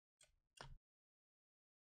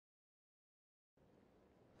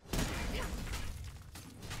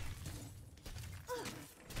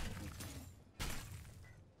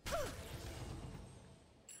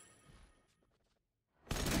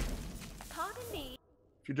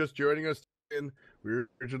If you're just joining us, we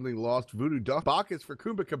originally lost Voodoo Duck Bacchus for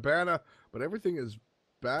Kumbha Cabana, but everything is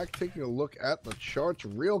back. Taking a look at the charts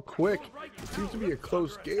real quick. It seems to be a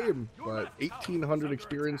close game, but 1,800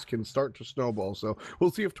 experience can start to snowball. So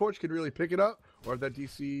we'll see if Torch can really pick it up, or if that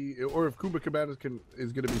DC, or if Kumbha Cabana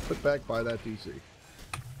is going to be put back by that DC.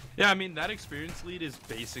 Yeah, I mean, that experience lead is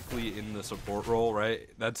basically in the support role, right?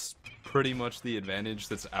 That's pretty much the advantage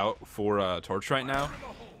that's out for Torch right now.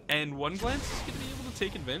 And One Glance is going to be able to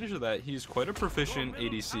take advantage of that. He's quite a proficient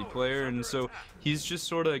ADC player, and so he's just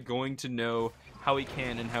sort of going to know how he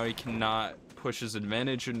can and how he cannot push his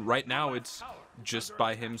advantage. And right now, it's just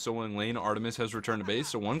by him soloing lane. Artemis has returned to base,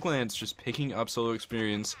 so One Glance just picking up solo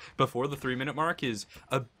experience before the 3-minute mark is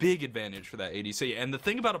a big advantage for that ADC. And the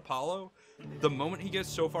thing about Apollo, the moment he gets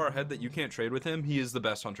so far ahead that you can't trade with him, he is the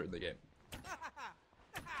best hunter in the game.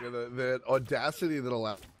 Yeah, that audacity that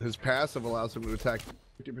allows his passive allows him to attack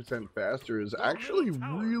 50% faster is actually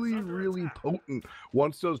really potent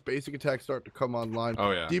once those basic attacks start to come online.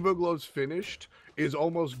 Oh yeah. Devo Glow's finished is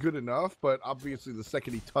almost good enough, but obviously the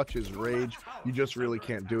second he touches Rage, you just really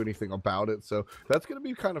can't do anything about it. So that's going to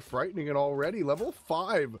be kind of frightening. And already level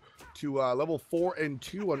 5 to level 4 and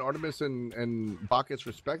 2 on Artemis and Bacchus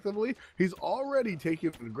respectively, he's already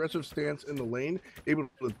taking an aggressive stance in the lane, able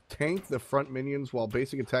to tank the front minions while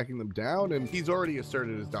basic attacking them down, and he's already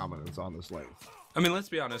asserted his dominance on this lane. I mean, let's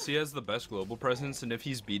be honest, he has the best global presence, and if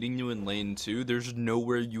he's beating you in lane 2, there's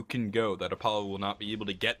nowhere you can go that Apollo will not be able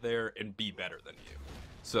to get there and be better than you.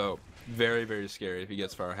 So, very scary if he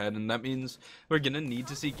gets far ahead, and that means we're gonna need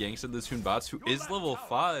to see Gangsta the Toonbots, who is level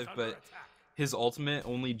 5, but his ultimate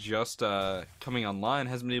only just coming online,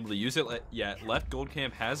 hasn't been able to use it yet. Left Gold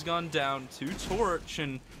Camp has gone down to Torch,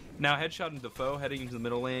 and now Headshot and Defoe heading into the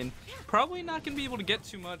middle lane. Probably not going to be able to get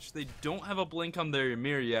too much. They don't have a blink on their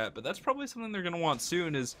Ymir yet, but that's probably something they're going to want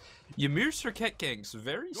soon, is Ymir Circuit ganks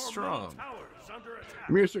very strong.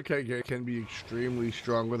 Ymir Circuit gank can be extremely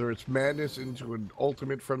strong, whether it's madness into an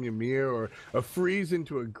ultimate from Ymir or a freeze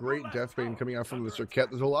into a great deathbane coming out from the Circuit.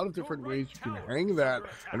 There's a lot of different ways you can hang that.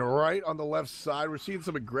 And right on the left side, we're seeing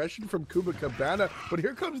some aggression from Kumbha Cabana, but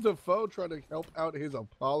here comes Defoe trying to help out his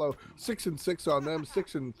Apollo. 6-6 on them,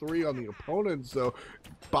 6-3 on the opponent. So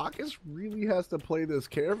Bacchus really has to play this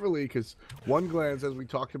carefully, because One Glance, as we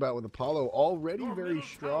talked about with Apollo, already very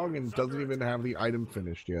strong and doesn't even have the item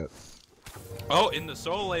finished yet. Oh, in the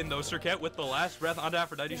solo lane though, Circuit with the last breath onto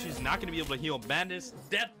Aphrodite. She's not going to be able to heal Madness.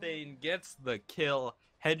 Deathbane gets the kill.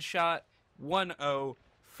 Headshot 1-0.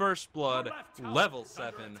 First blood, level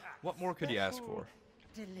 7. What more could you ask for?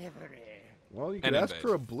 Delivery. Well, you could ask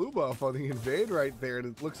for a blue buff on the invade right there, and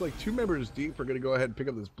it looks like 2 members deep are going to go ahead and pick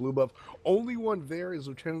up this blue buff. Only one there is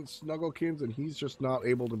Lieutenant Snugglekins, and he's just not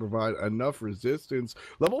able to provide enough resistance.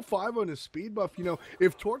 Level 5 on his speed buff, you know,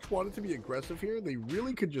 if Torch wanted to be aggressive here, they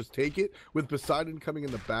really could just take it with Poseidon coming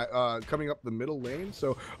in the back, coming up the middle lane.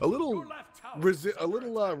 So a little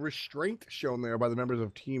restraint shown there by the members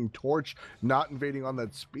of Team Torch, not invading on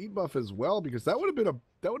that speed buff as well, because that would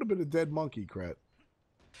have been a dead monkey, Kret.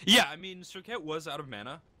 Yeah, I mean, Circuit was out of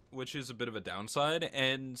mana, which is a bit of a downside,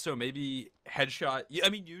 and so maybe Headshot... I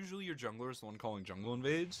mean, usually your jungler is the one calling jungle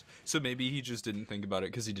invades, so maybe he just didn't think about it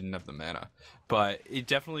because he didn't have the mana. But it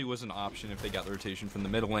definitely was an option if they got the rotation from the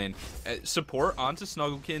middle lane. Support onto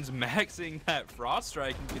Snugglekins, maxing that Frost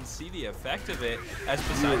Strike. You can see the effect of it as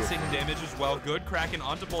Poseidon's taking damage as well. Good Kraken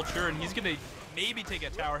onto Vulture, and he's going to maybe take a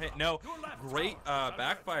tower hit. No, great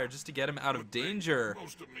backfire just to get him out of danger,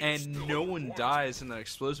 and no one dies in that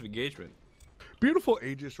explosive engagement. Beautiful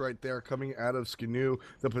Aegis right there coming out of Skinu.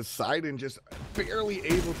 The Poseidon just barely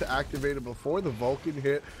able to activate it before the Vulcan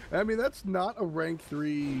hit. I mean, that's not a rank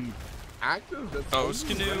 3 active. That's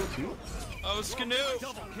Skinu. Oh, Skinu!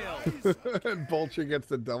 Double kill. And Vulture gets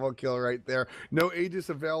the double kill right there. No Aegis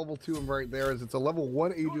available to him right there, as it's a level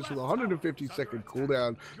 1 Aegis with 150-second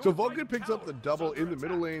cooldown. So Vulcan picks up the double in the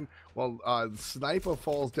middle lane, while Sniper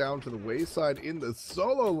falls down to the wayside in the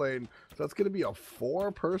solo lane. So that's going to be a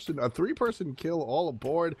 3-person kill all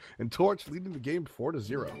aboard, and Torch leading the game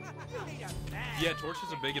 4-0. Yeah, Torch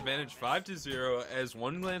has a big advantage, 5-0, as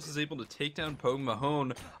One Glance is able to take down Pogue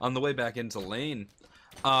Mahone on the way back into lane.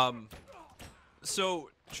 So,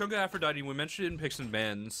 Chunga Aphrodite, we mentioned it in picks and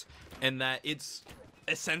bans, and that it's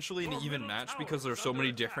essentially an even match because there's so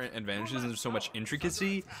many different advantages and there's so much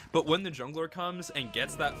intricacy, but when the jungler comes and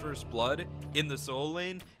gets that first blood in the solo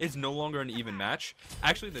lane, it's no longer an even match.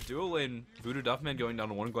 Actually, in the duo lane, Voodoo Duffman going down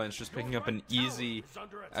to One Glance, just picking up an easy,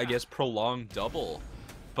 I guess, prolonged double.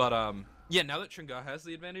 But, yeah, now that Chunga has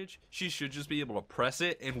the advantage, she should just be able to press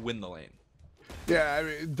it and win the lane. Yeah, I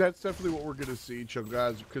mean, that's definitely what we're going to see,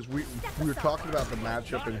 guys, because we were talking about the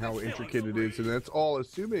matchup and how intricate it is, and that's all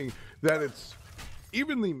assuming that it's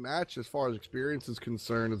evenly matched as far as experience is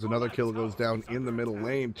concerned, as another kill goes down in the middle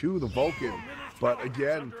lane to the Vulcan. But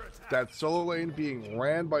again, that solo lane being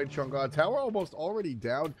ran by Chang'e, tower almost already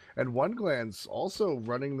down, and One Glance also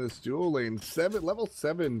running this duo lane. Level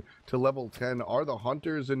 7 to level 10 are the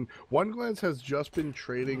Hunters, and One Glance has just been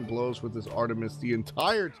trading blows with this Artemis the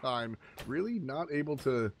entire time, really not able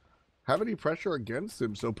to have any pressure against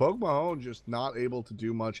him. So Poke Mahone just not able to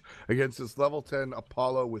do much against this level 10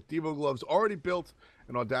 Apollo with Devo Gloves already built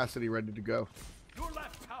and Audacity ready to go.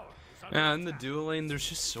 Yeah, in the duo lane, there's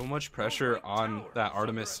just so much pressure on that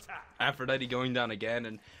Artemis. Aphrodite going down again,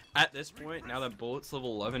 and at this point, now that Bullet's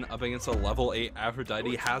level 11 up against a level 8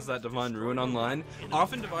 Aphrodite has that Divine Ruin online,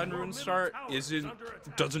 often Divine Ruin start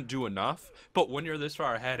doesn't do enough, but when you're this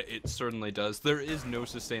far ahead, it certainly does. There is no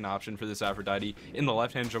sustain option for this Aphrodite. In the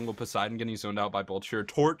left-hand jungle, Poseidon getting zoned out by Vulture.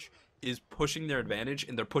 Torch is pushing their advantage,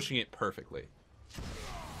 and they're pushing it perfectly.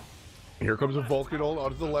 Here comes a Vulcan ult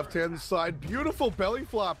onto the left-hand side. Beautiful belly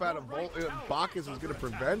flop out of Bacchus is going to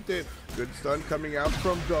prevent it. Good stun coming out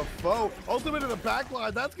from Defoe. Ultimate in the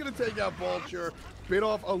backline. That's going to take out Vulture. Bit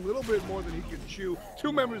off a little bit more than he can chew.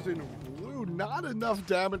 Two members in blue. Not enough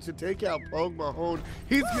damage to take out Poke Mahone.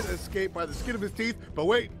 He's going to escape by the skin of his teeth. But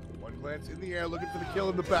wait. One glance in the air, looking for the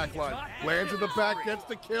kill in the back line. Lands in the back, gets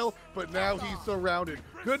the kill, but now he's surrounded.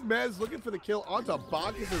 Good Mez looking for the kill onto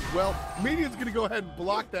Bacchus as well. Median's going to go ahead and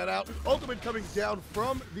block that out. Ultimate coming down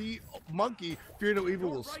from the Monkey. Fear No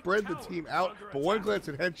Evil will spread the team out, but One Glance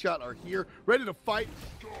and Headshot are here, ready to fight.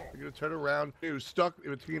 They're going to turn around. He was stuck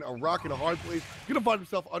in between a rock and a hard place. Going to find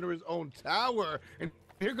himself under his own tower. And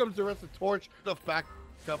here comes the rest of Torch. Stuff back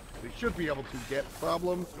up. They should be able to get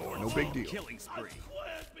problem. No big deal.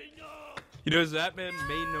 You know, Zatman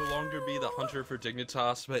may no longer be the hunter for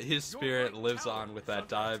Dignitas, but his spirit lives on with that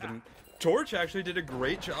dive, and Torch actually did a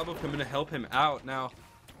great job of coming to help him out. Now,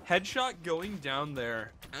 Headshot going down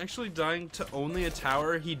there, actually dying to only a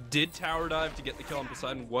tower. He did tower dive to get the kill on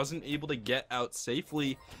Poseidon, wasn't able to get out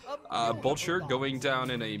safely. Vulture going down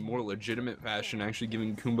in a more legitimate fashion, actually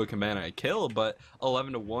giving Kumbha Cabana a kill, but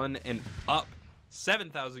 11-1 and up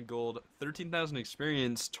 7,000 gold, 13,000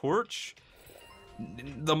 experience. Torch,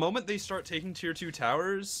 the moment they start taking tier 2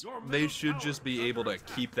 towers, they should just be able to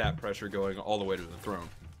keep that pressure going all the way to the throne.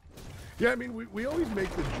 Yeah, I mean, we always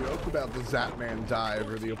make the joke about the Zatman dive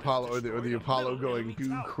or the Apollo or the Apollo going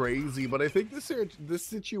too crazy, but I think this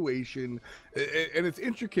situation, and it's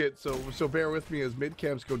intricate, so bear with me as mid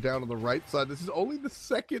camps go down on the right side. This is only the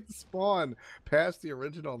second spawn past the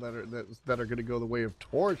original that are going to go the way of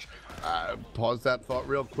Torch. Pause that thought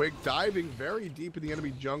real quick. Diving very deep in the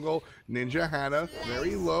enemy jungle. Ninja Hannah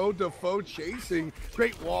very low. Defoe chasing.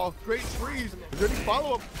 Great wall. Great freeze. Is there any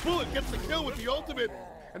follow-up? Bullet gets the kill with the ultimate.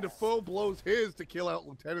 And Defoe blows his to kill out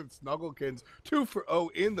Lieutenant Snugglekins.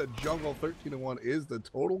 2-for-0 in the jungle. 13-1 is the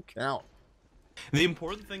total count. The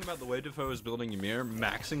important thing about the way Defoe is building Ymir,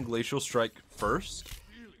 maxing Glacial Strike first,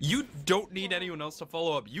 you don't need anyone else to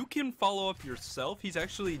follow up. You can follow up yourself. He's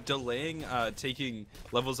actually delaying taking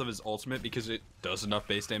levels of his ultimate because it does enough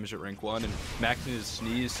base damage at rank 1, and maxing his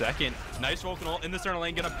Sneeze second. Nice Vulcan ult in the center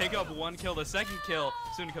lane, gonna pick up one kill. The second kill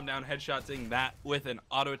soon to come down. Headshoting that with an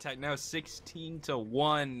auto attack. Now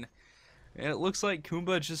 16-1. And it looks like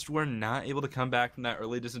Kumbha just were not able to come back from that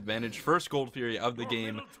early disadvantage. First Gold Fury of the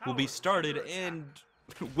game will be started and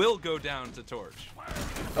will go down to Torch.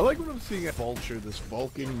 I like what I'm seeing at Vulture, this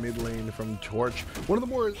Vulcan mid lane from Torch. One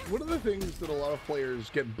of the things that a lot of players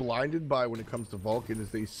get blinded by when it comes to Vulcan is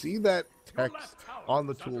they see that text on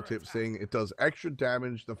the tooltip saying it does extra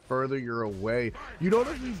damage the further you're away. You don't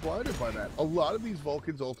have to be blinded by that. A lot of these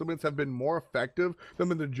Vulcans ultimates have been more effective than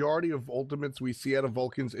the majority of ultimates we see out of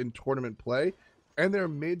Vulcans in tournament play. And they're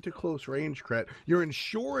mid to close range, Kret. You're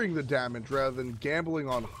ensuring the damage rather than gambling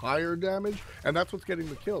on higher damage, and that's what's getting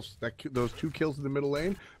the kills. Those 2 kills in the middle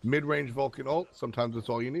lane, mid-range Vulcan ult, sometimes that's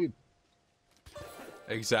all you need.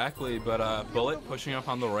 Exactly, but Bullet pushing up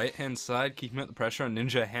on the right-hand side, keeping up the pressure on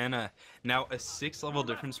Ninja Hannah. Now a 6-level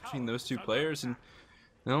difference between those two players, and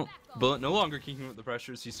no, Bullet no longer keeping up the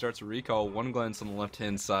pressure as he starts a recall. One glance on the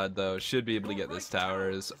left-hand side, though, should be able to get this tower,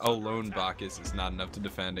 as a lone Bacchus is not enough to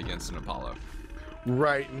defend against an Apollo.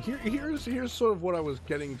 Right, and here's sort of what I was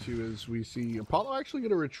getting to as we see Apollo actually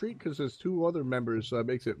going to retreat because there's 2 other members, so that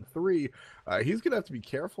makes it 3. He's going to have to be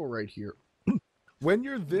careful right here. When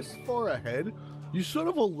you're this far ahead, you sort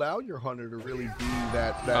of allow your hunter to really be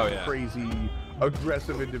that crazy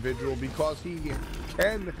aggressive individual because he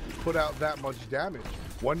can put out that much damage.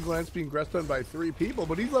 One glance being gressed on by 3 people,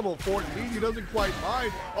 but he's level 14. He doesn't quite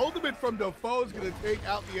mind. Ultimate from Defoe is going to take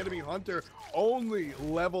out the enemy hunter, only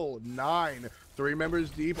level 9. 3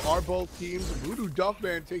 members deep are both teams. Voodoo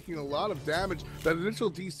Duffman taking a lot of damage. That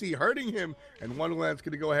initial DC hurting him, and One Glance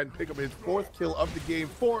going to go ahead and pick up his 4th kill of the game.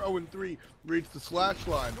 4-0-3, reach the slash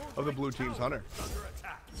line of the blue team's hunter.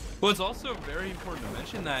 Well, it's also very important to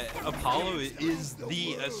mention that Apollo is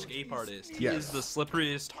the escape artist. He is the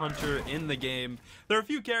slipperiest hunter in the game. There are a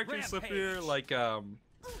few characters slipperier, like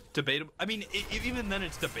debatable. I mean, even then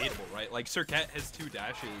it's debatable, right? Like Circuit has 2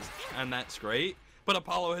 dashes, and that's great. But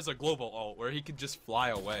Apollo has a global ult where he could just fly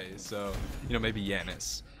away. So, you know, maybe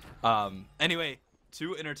Yanis. Anyway,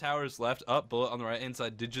 2 inner towers left. Up, Bullet on the right hand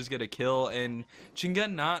side did just get a kill, and Chinga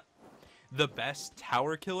not the best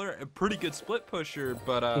tower killer, a pretty good split pusher,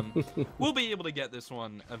 but we'll be able to get this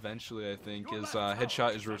one eventually, I think, as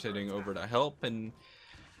Headshot is rotating over to help, and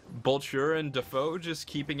Bolture and Defoe just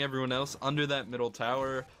keeping everyone else under that middle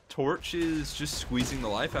tower. Torch is just squeezing the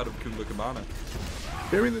life out of Kumbha Cabana.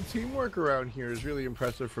 I mean, the teamwork around here is really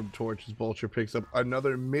impressive from Torch as Bolture picks up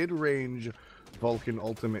another mid-range Vulcan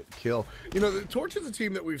ultimate kill. You know, the Torch is a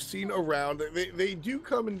team that we've seen around. They do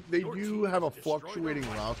come and they do have a fluctuating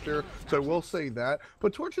roster, so I will say that.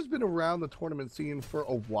 But Torch has been around the tournament scene for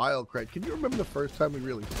a while, Craig. Can you remember the first time we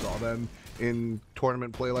really saw them in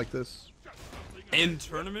tournament play like this? In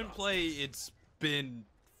tournament play, it's been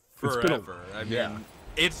forever. I mean,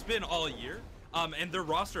 it's been all year. And their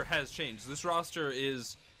roster has changed. This roster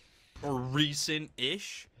is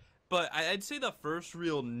recent-ish. But I'd say the first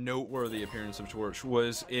real noteworthy appearance of Torch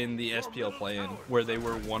was in the SPL play-in, where they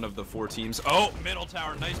were one of the 4 teams. Oh, middle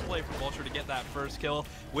tower, nice play from Vulture to get that first kill.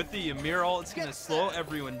 With the Ymir ult, it's going to slow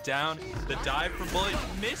everyone down. The dive from Bullet,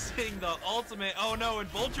 missing the ultimate. Oh no, and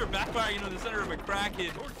Vulture backfiring into the center of a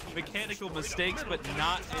Kraken. Mechanical mistakes, but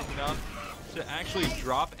not enough to actually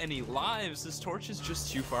drop any lives. This Torch is just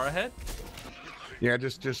too far ahead. Yeah,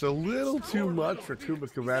 just a little too much for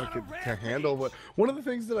Kumbha Cabana to handle. But one of the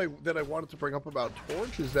things that I wanted to bring up about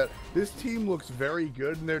Torch is that this team looks very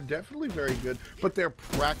good, and they're definitely very good, but they're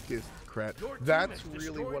practiced, Kret. That's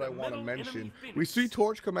really what I want to mention. We see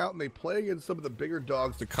Torch come out and they play against some of the bigger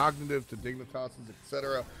dogs, the Cognitive, the Dignitases,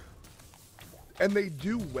 etc., and they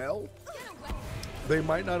do well. They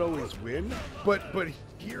might not always win, but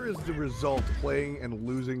here is the result: playing and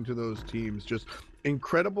losing to those teams. Just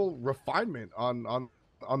incredible refinement on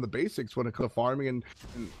the basics when it comes to farming and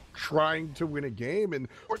trying to win a game. And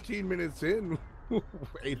 14 minutes in,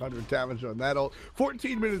 800 damage on that ult.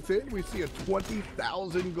 14 minutes in, we see a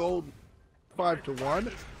 20,000 gold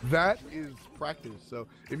 5-1. That is practice. So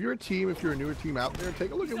if you're a team, if you're a newer team out there,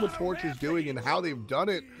 take a look at what Torch is doing and how they've done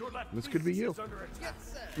it. This could be you.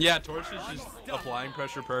 Yeah, Torch is just applying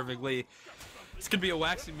pressure perfectly. This could be a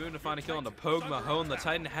waxing moon to find a kill on the Pogue Mahone. The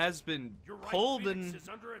Titan has been pulled, and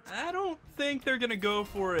I don't think they're going to go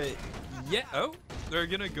for it yet. Oh, they're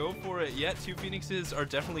going to go for it yet. 2 Phoenixes are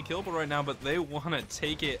definitely killable right now, but they want to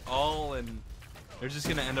take it all, and they're just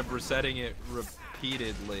going to end up resetting it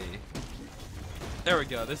repeatedly. There we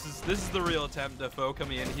go. This is the real attempt. Defoe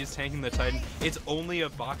coming in. He's tanking the Titan. It's only a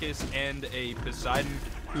Bacchus and a Poseidon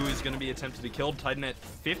who is going to be attempted to kill. Titan at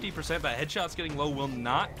 50%, but Headshot's getting low. Will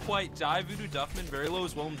not quite die. Voodoo Duffman very low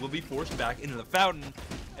as well and will be forced back into the fountain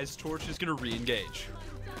as Torch is going to re-engage.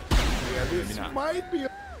 Yeah, this might be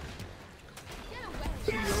a...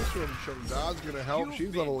 Shondad's gonna help.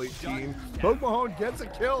 She's level 18. Pogue Mahone gets a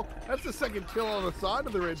kill. That's the 2nd kill on the side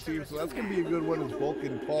of the red team, so that's gonna be a good one as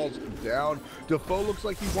Vulcan falls down. Defoe looks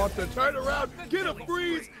like he wants to turn around, get a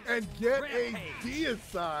freeze, and get a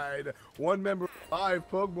deicide. 1 member 5.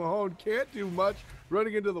 Pogue Mahone can't do much.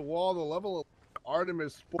 Running into the wall. The level of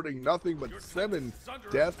Artemis sporting nothing but 7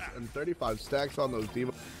 deaths and 35 stacks on those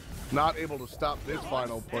demons. Not able to stop this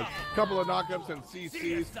final push. Couple of knockups and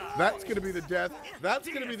CCs. That's going to be the death. That's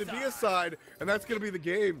going to be the deicide. And that's going to be the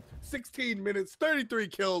game. 16 minutes, 33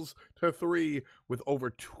 kills to 3 with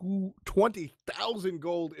over 20,000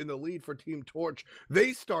 gold in the lead for Team Torch.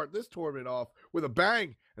 They start this tournament off with a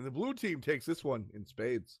bang, and the blue team takes this one in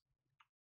spades.